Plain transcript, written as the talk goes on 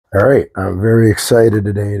All right, I'm very excited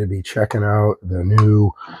today to be checking out the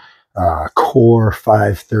new core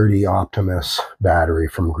 530 Optimus battery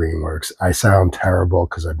from Greenworks. I sound terrible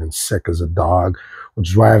because I've been sick as a dog, which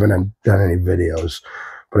is why I haven't done any videos.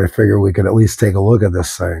 But I figure we could at least take a look at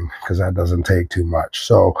this thing because that doesn't take too much.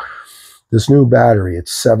 So this new battery,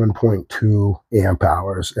 it's 7.2 amp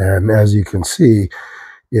hours. And as you can see,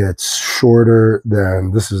 it's shorter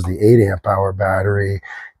than, this is the 8 amp hour battery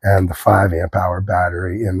and the 5 amp hour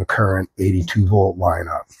battery in the current 82 volt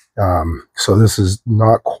lineup. So this is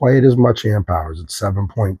not quite as much amp hours. It's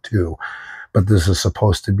 7.2, but this is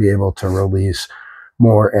supposed to be able to release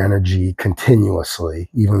more energy continuously,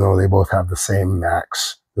 even though they both have the same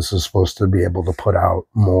max. This is supposed to be able to put out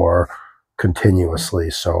more continuously.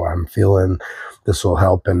 So I'm feeling this will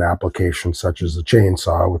help in applications such as the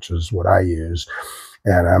chainsaw, which is what I use.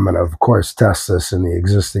 And I'm going to, of course, test this in the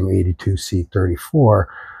existing 82C34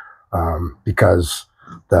 because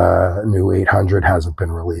the new 800 hasn't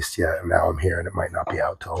been released yet. And now I'm hearing it might not be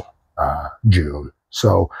out till June.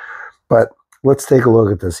 So, but let's take a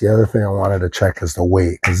look at this. The other thing I wanted to check is the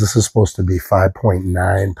weight, because this is supposed to be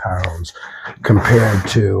 5.9 pounds compared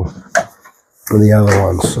to the other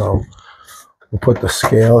ones. So we'll put the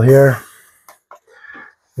scale here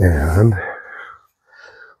and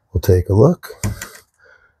we'll take a look.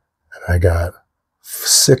 I got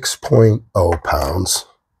 6.0 pounds,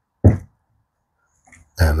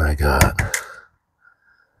 and I got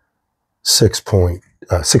 6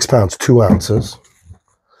 pounds 2 ounces,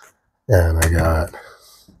 and I got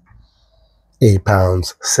 8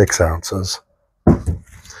 pounds 6 ounces.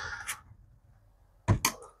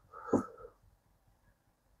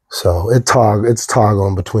 So it's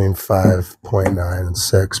toggling between 5.9 and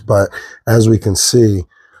 6, but as we can see,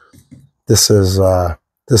 this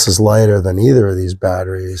is lighter than either of these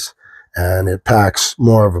batteries, and it packs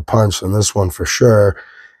more of a punch than this one for sure.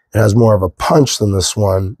 It has more of a punch than this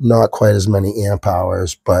one, not quite as many amp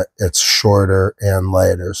hours, but it's shorter and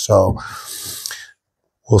lighter. So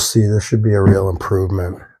we'll see. This should be a real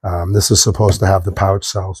improvement. This is supposed to have the pouch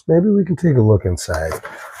cells. Maybe we can take a look inside.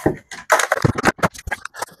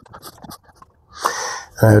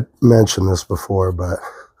 I mentioned this before, but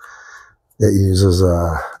it uses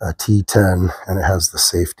a T10, and it has the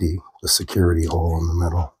security hole in the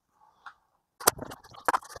middle.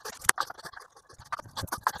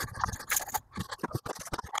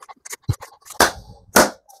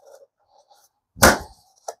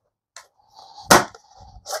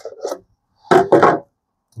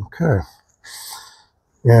 Okay.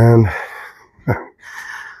 And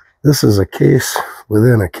this is a case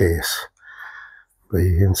within a case, but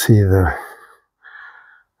you can see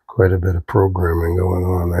quite a bit of programming going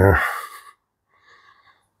on there.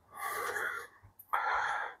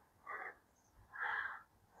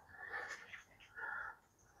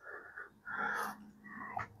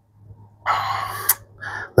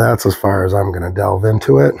 That's as far as I'm going to delve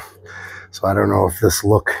into it. So I don't know if this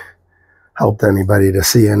look helped anybody to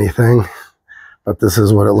see anything, but this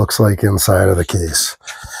is what it looks like inside of the case.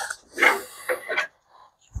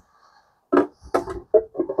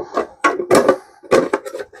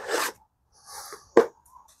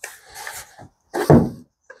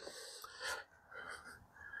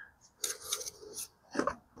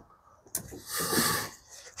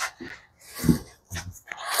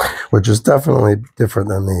 Which is definitely different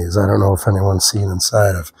than these. I don't know if anyone's seen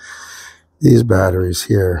inside of these batteries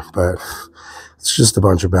here, but it's just a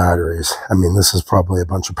bunch of batteries. I mean, this is probably a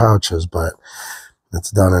bunch of pouches, but it's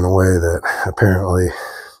done in a way that apparently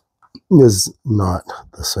is not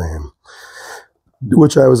the same.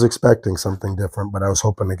 Which I was expecting something different, but I was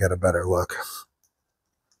hoping to get a better look.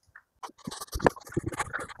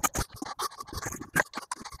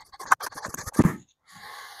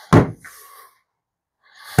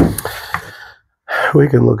 We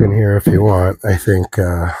can look in here if you want. I think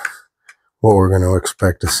what we're going to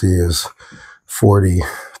expect to see is 40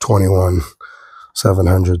 21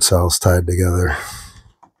 700 cells tied together.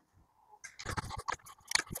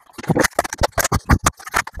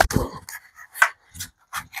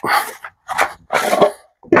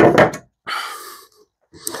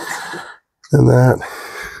 And that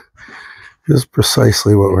is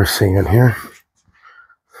precisely what we're seeing here.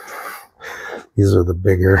 These are the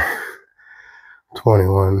bigger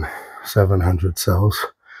 21 700 cells,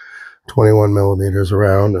 21 millimeters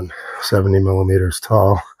around and 70 millimeters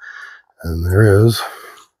tall. And there is,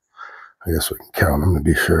 I guess we can count them to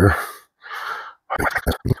be sure,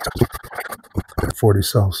 40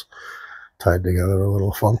 cells tied together a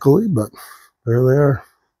little funkily, but there they are.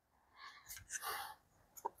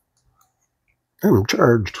 I'm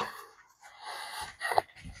charged.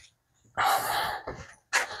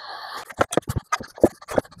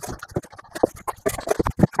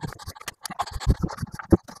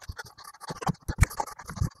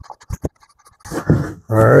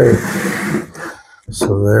 All right,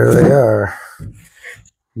 so there they are.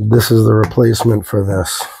 This is the replacement for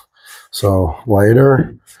this. So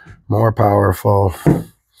lighter, more powerful,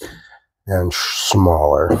 and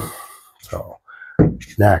smaller. So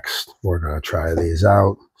next, we're going to try these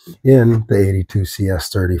out in the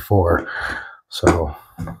 82CS34. So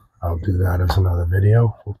I'll do that as another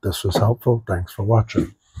video. Hope this was helpful. Thanks for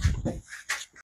watching.